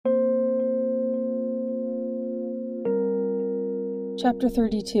Chapter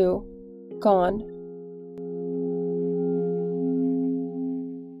 32. Gone.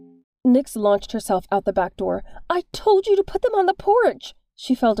 Nix launched herself out the back door. "I told you to put them on the porch!"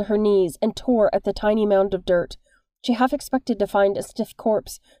 She fell to her knees and tore at the tiny mound of dirt. She half expected to find a stiff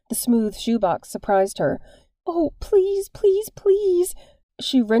corpse. The smooth shoebox surprised her. "Oh, please, please, please!"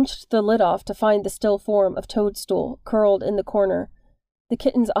 She wrenched the lid off to find the still form of Toadstool curled in the corner. The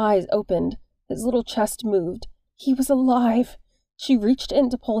kitten's eyes opened. His little chest moved. He was alive. She reached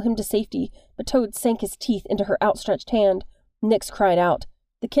in to pull him to safety, but Toad sank his teeth into her outstretched hand. Nix cried out.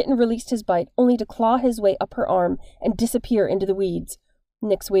 The kitten released his bite, only to claw his way up her arm and disappear into the weeds.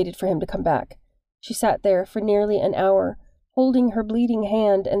 Nix waited for him to come back. She sat there for nearly an hour, holding her bleeding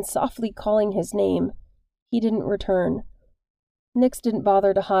hand and softly calling his name. He didn't return. Nix didn't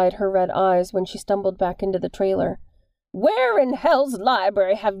bother to hide her red eyes when she stumbled back into the trailer. "Where in hell's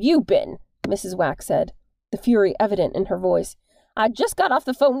library have you been?" Mrs. Wack said, the fury evident in her voice. "I just got off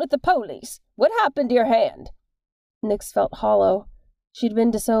the phone with the police. What happened to your hand?" Nix felt hollow. She'd been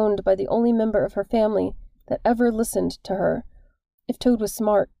disowned by the only member of her family that ever listened to her. If Toad was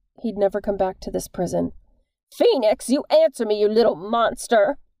smart, he'd never come back to this prison. "Phoenix, you answer me, you little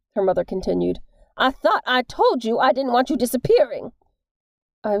monster," her mother continued. "I thought I told you I didn't want you disappearing."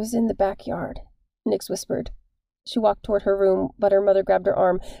 "I was in the backyard," Nix whispered. She walked toward her room, but her mother grabbed her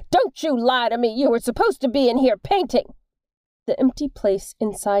arm. "Don't you lie to me! You were supposed to be in here painting!" The empty place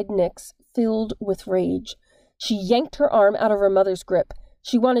inside Nix filled with rage. She yanked her arm out of her mother's grip.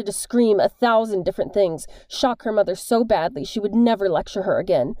 She wanted to scream 1,000 different things, shock her mother so badly she would never lecture her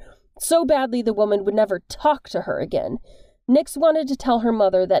again. So badly the woman would never talk to her again. Nix wanted to tell her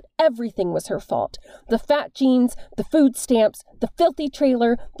mother that everything was her fault. The fat jeans, the food stamps, the filthy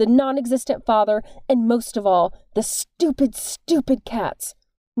trailer, the non-existent father, and most of all, the stupid, stupid cats.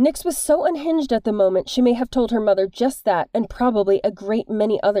 Nix was so unhinged at the moment she may have told her mother just that and probably a great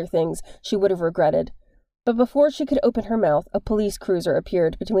many other things she would have regretted. But before she could open her mouth, a police cruiser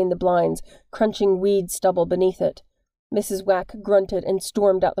appeared between the blinds, crunching weed stubble beneath it. Mrs. Wack grunted and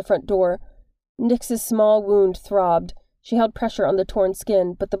stormed out the front door. Nix's small wound throbbed. She held pressure on the torn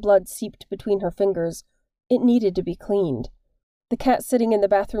skin, but the blood seeped between her fingers. It needed to be cleaned. The cat sitting in the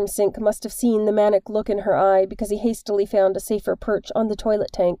bathroom sink must have seen the manic look in her eye because he hastily found a safer perch on the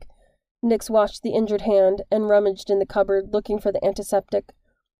toilet tank. Nix washed the injured hand and rummaged in the cupboard looking for the antiseptic.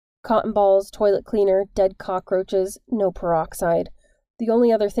 Cotton balls, toilet cleaner, dead cockroaches, no peroxide. The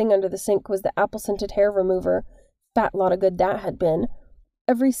only other thing under the sink was the apple-scented hair remover. Fat lot of good that had been.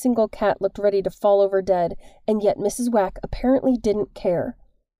 Every single cat looked ready to fall over dead, and yet Mrs. Wack apparently didn't care.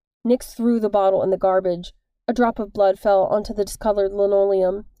 Nix threw the bottle in the garbage. A drop of blood fell onto the discolored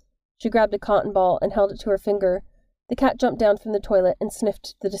linoleum. She grabbed a cotton ball and held it to her finger. The cat jumped down from the toilet and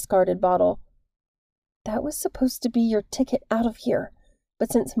sniffed the discarded bottle. "That was supposed to be your ticket out of here.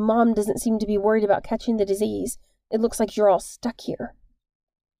 But since Mom doesn't seem to be worried about catching the disease, it looks like you're all stuck here."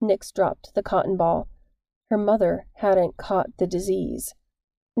 Nix dropped the cotton ball. Her mother hadn't caught the disease.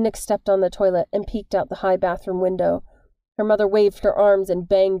 Nix stepped on the toilet and peeked out the high bathroom window. Her mother waved her arms and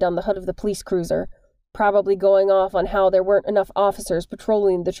banged on the hood of the police cruiser, probably going off on how there weren't enough officers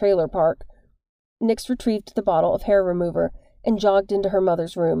patrolling the trailer park. Nix retrieved the bottle of hair remover and jogged into her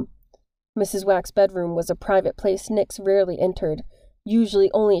mother's room. Mrs. Wack's bedroom was a private place Nix rarely entered, usually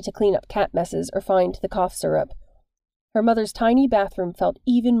only to clean up cat messes or find the cough syrup. Her mother's tiny bathroom felt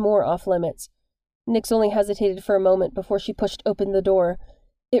even more off-limits. Nix only hesitated for a moment before she pushed open the door.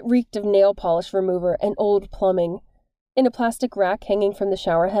 It reeked of nail polish remover and old plumbing. In a plastic rack hanging from the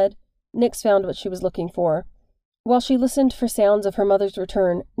shower head, Nix found what she was looking for. While she listened for sounds of her mother's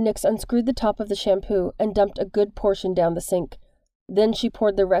return, Nix unscrewed the top of the shampoo and dumped a good portion down the sink. Then she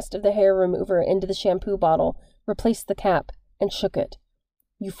poured the rest of the hair remover into the shampoo bottle, replaced the cap, and shook it.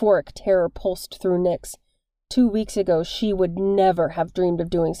 Euphoric terror pulsed through Nix. 2 weeks ago, she would never have dreamed of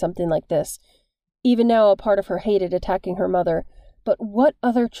doing something like this. Even now, a part of her hated attacking her mother. But what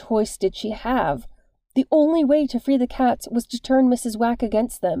other choice did she have? The only way to free the cats was to turn Mrs. Wack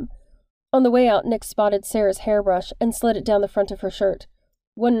against them. On the way out, Nix spotted Sarah's hairbrush and slid it down the front of her shirt.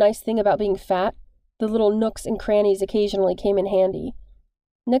 One nice thing about being fat, the little nooks and crannies occasionally came in handy.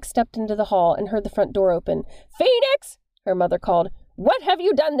 Nix stepped into the hall and heard the front door open. "Phoenix!" her mother called. "What have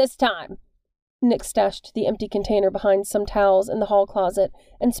you done this time?" Nix stashed the empty container behind some towels in the hall closet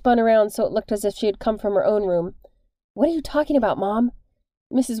and spun around so it looked as if she had come from her own room. "What are you talking about, Mom?"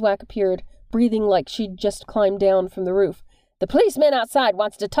 Mrs. Wack appeared, breathing like she'd just climbed down from the roof. "The policeman outside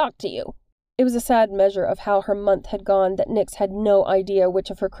wants to talk to you." It was a sad measure of how her month had gone that Nix had no idea which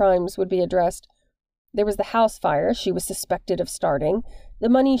of her crimes would be addressed. There was the house fire she was suspected of starting, the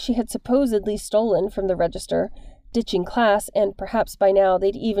money she had supposedly stolen from the register, ditching class, and perhaps by now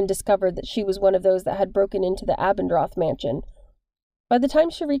they'd even discovered that she was one of those that had broken into the Abendroth mansion. By the time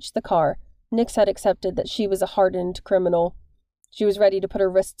she reached the car, Nix had accepted that she was a hardened criminal. She was ready to put her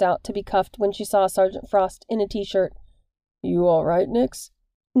wrists out to be cuffed when she saw Sergeant Frost in a t-shirt. "You all right, Nix?"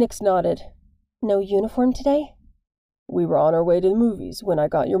 Nix nodded. "No uniform today?" "We were on our way to the movies when I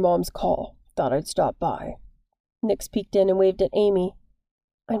got your mom's call. Thought I'd stop by." Nix peeked in and waved at Amy.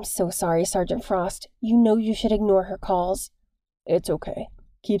 "I'm so sorry, Sergeant Frost. You know you should ignore her calls." "It's okay.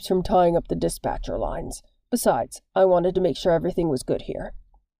 Keeps from tying up the dispatcher lines. Besides, I wanted to make sure everything was good here."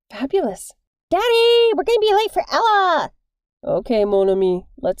 "Fabulous." "Daddy, we're going to be late for Ella!" "Okay, mon ami,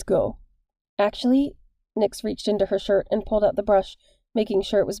 let's go." "Actually," Nix reached into her shirt and pulled out the brush, making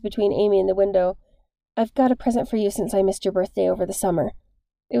sure it was between Amy and the window. "I've got a present for you since I missed your birthday over the summer."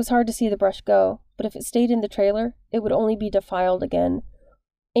 It was hard to see the brush go, but if it stayed in the trailer, it would only be defiled again.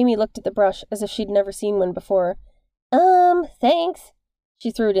 Amy looked at the brush as if she'd never seen one before. Thanks."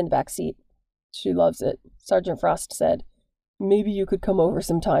 She threw it in the back seat. "She loves it," Sergeant Frost said. "Maybe you could come over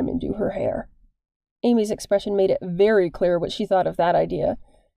sometime and do her hair." Amy's expression made it very clear what she thought of that idea.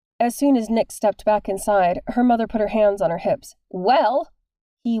 As soon as Nix stepped back inside, her mother put her hands on her hips. "Well?"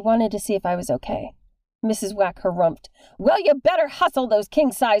 "He wanted to see if I was okay." Mrs. Wack harumphed. "Well, you better hustle those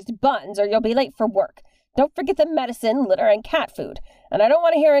king-sized buns or you'll be late for work. Don't forget the medicine, litter, and cat food. And I don't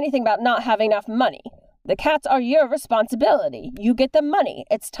want to hear anything about not having enough money. The cats are your responsibility. You get the money.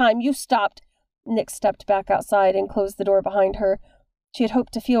 It's time you stopped." Nix stepped back outside and closed the door behind her. She had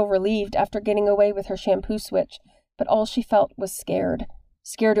hoped to feel relieved after getting away with her shampoo switch, but all she felt was scared.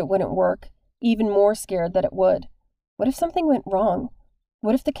 Scared it wouldn't work. Even more scared that it would. What if something went wrong?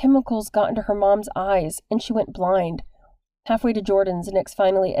 What if the chemicals got into her mom's eyes and she went blind? Halfway to Jordan's, Nix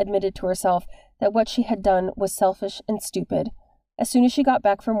finally admitted to herself that what she had done was selfish and stupid. As soon as she got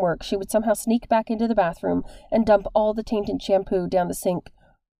back from work, she would somehow sneak back into the bathroom and dump all the tainted shampoo down the sink.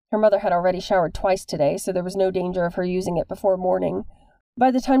 Her mother had already showered twice today, so there was no danger of her using it before morning. By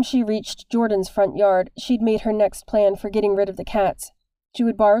the time she reached Jordan's front yard, she'd made her next plan for getting rid of the cats. She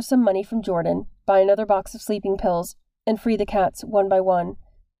would borrow some money from Jordan, buy another box of sleeping pills, and free the cats one by one.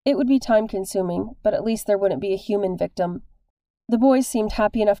 It would be time-consuming, but at least there wouldn't be a human victim. The boys seemed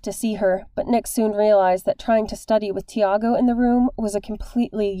happy enough to see her, but Nix soon realized that trying to study with Tiago in the room was a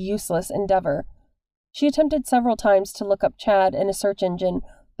completely useless endeavor. She attempted several times to look up Chad in a search engine,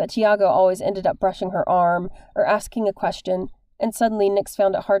 but Tiago always ended up brushing her arm or asking a question, and suddenly Nix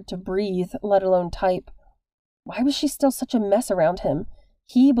found it hard to breathe, let alone type. Why was she still such a mess around him?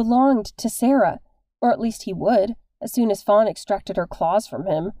 He belonged to Sarah, or at least he would, as soon as Fawn extracted her claws from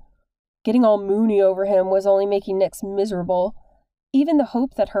him. Getting all moony over him was only making Nix miserable. Even the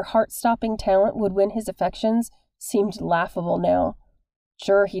hope that her heart-stopping talent would win his affections seemed laughable now.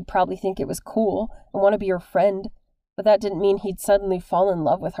 Sure, he'd probably think it was cool and want to be her friend, but that didn't mean he'd suddenly fall in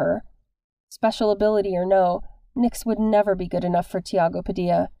love with her. Special ability or no, Nix would never be good enough for Tiago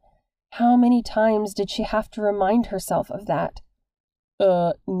Padilla. How many times did she have to remind herself of that?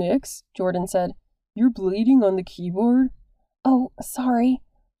 Nix, Jordan said. You're bleeding on the keyboard? Oh, sorry.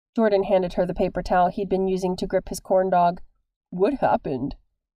 Jordan handed her the paper towel he'd been using to grip his corn dog. What happened?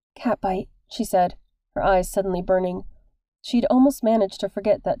 Cat bite, she said, her eyes suddenly burning. She'd almost managed to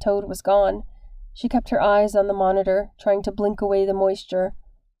forget that Toad was gone. She kept her eyes on the monitor, trying to blink away the moisture.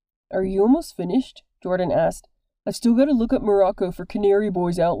 Are you almost finished? Jordan asked. I've still got to look up Morocco for Canary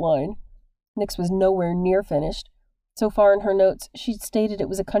Boy's outline. Nix was nowhere near finished. So far in her notes, she'd stated it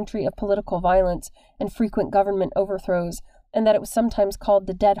was a country of political violence and frequent government overthrows, and that it was sometimes called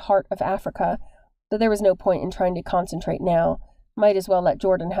the Dead Heart of Africa, but there was no point in trying to concentrate now. Might as well let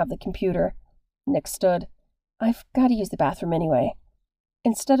Jordan have the computer. Nix stood. I've got to use the bathroom anyway.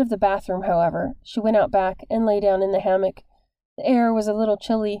 Instead of the bathroom, however, she went out back and lay down in the hammock. The air was a little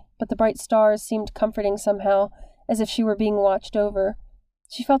chilly, but the bright stars seemed comforting somehow, as if she were being watched over.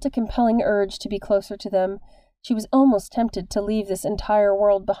 She felt a compelling urge to be closer to them. She was almost tempted to leave this entire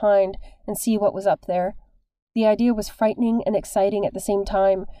world behind and see what was up there. The idea was frightening and exciting at the same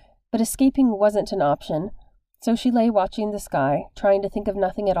time, but escaping wasn't an option. So she lay watching the sky, trying to think of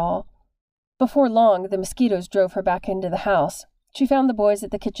nothing at all. Before long, the mosquitoes drove her back into the house. She found the boys at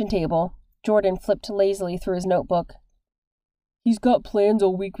the kitchen table. Jordan flipped lazily through his notebook. He's got plans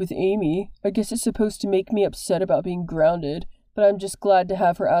all week with Amy. I guess it's supposed to make me upset about being grounded, but I'm just glad to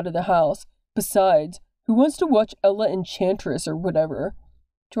have her out of the house. Besides, who wants to watch Ella Enchantress or whatever?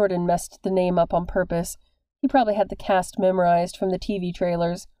 Jordan messed the name up on purpose. He probably had the cast memorized from the TV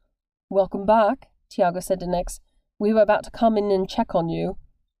trailers. Welcome back, Tiago said to Nix. We were about to come in and check on you.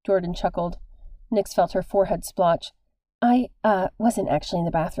 Jordan chuckled. Nix felt her forehead splotch. I wasn't actually in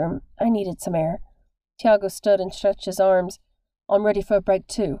the bathroom. I needed some air. Tiago stood and stretched his arms. I'm ready for a break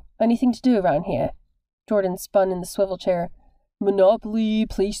too. Anything to do around here? Jordan spun in the swivel chair. Monopoly,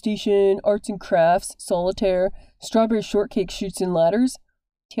 PlayStation, arts and crafts, solitaire, strawberry shortcake chutes and ladders.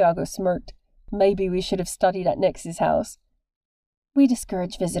 Tiago smirked. Maybe we should have studied at Nyx's house. We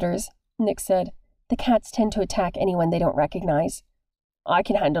discourage visitors, Nyx said. The cats tend to attack anyone they don't recognize. I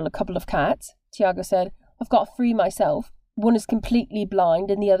can handle a couple of cats, Tiago said. I've got 3 myself. One is completely blind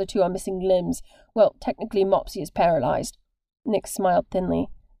and the other 2 are missing limbs. Well, technically Mopsy is paralyzed. Nyx smiled thinly.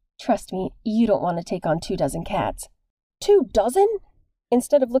 Trust me, you don't want to take on 24 cats. 24?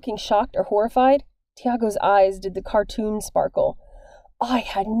 Instead of looking shocked or horrified, Tiago's eyes did the cartoon sparkle. I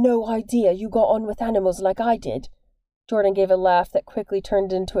had no idea you got on with animals like I did. Jordan gave a laugh that quickly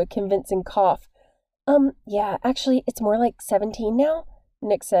turned into a convincing cough. Yeah, actually, it's more like 17 now,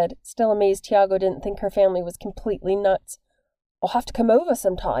 Nyx said, still amazed Tiago didn't think her family was completely nuts. I'll have to come over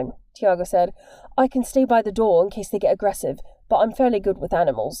sometime, Tiago said. I can stay by the door in case they get aggressive, but I'm fairly good with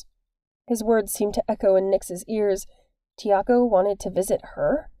animals. His words seemed to echo in Nyx's ears. Tiago wanted to visit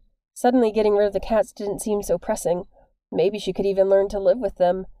her? Suddenly getting rid of the cats didn't seem so pressing. Maybe she could even learn to live with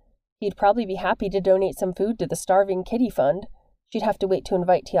them. He'd probably be happy to donate some food to the Starving Kitty Fund. She'd have to wait to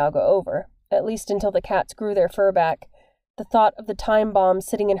invite Tiago over, at least until the cats grew their fur back. The thought of the time bomb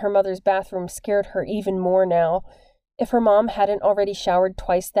sitting in her mother's bathroom scared her even more now. If her mom hadn't already showered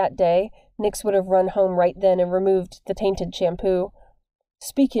twice that day, Nyx would have run home right then and removed the tainted shampoo.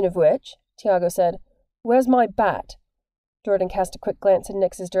 Speaking of which, Tiago said, where's my bat? Jordan cast a quick glance in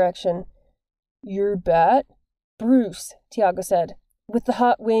Nyx's direction. Your bat? Bruce, Tiago said. With the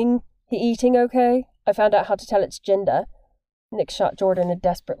hot wing, he eating okay? I found out how to tell its gender. Nyx shot Jordan a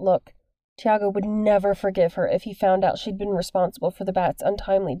desperate look. Tiago would never forgive her if he found out she'd been responsible for the bat's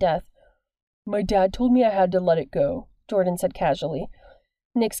untimely death. My dad told me I had to let it go, Jordan said casually.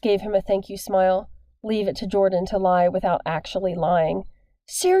 Nyx gave him a thank you smile. Leave it to Jordan to lie without actually lying.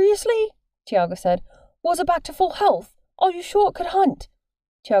 Seriously? Tiago said. Was it back to full health? Are you sure it could hunt?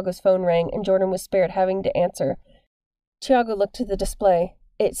 Tiago's phone rang and Jordan was spared having to answer. Tiago looked to the display.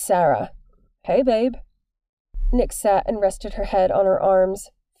 It's Sarah. Hey, babe. Nyx sat and rested her head on her arms.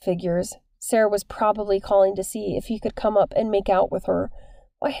 Figures. Sarah was probably calling to see if he could come up and make out with her.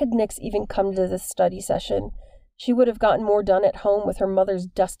 Why had Nyx even come to this study session? She would have gotten more done at home with her mother's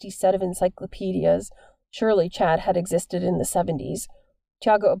dusty set of encyclopedias. Surely Chad had existed in the 70s.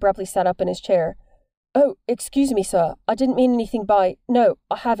 Tiago abruptly sat up in his chair. Oh, excuse me, sir. I didn't mean anything by... No,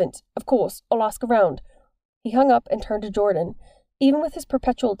 I haven't. Of course, I'll ask around. He hung up and turned to Jordan. Even with his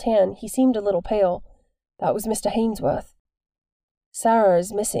perpetual tan, he seemed a little pale. That was Mr. Hainsworth. Sarah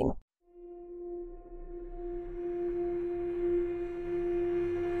is missing,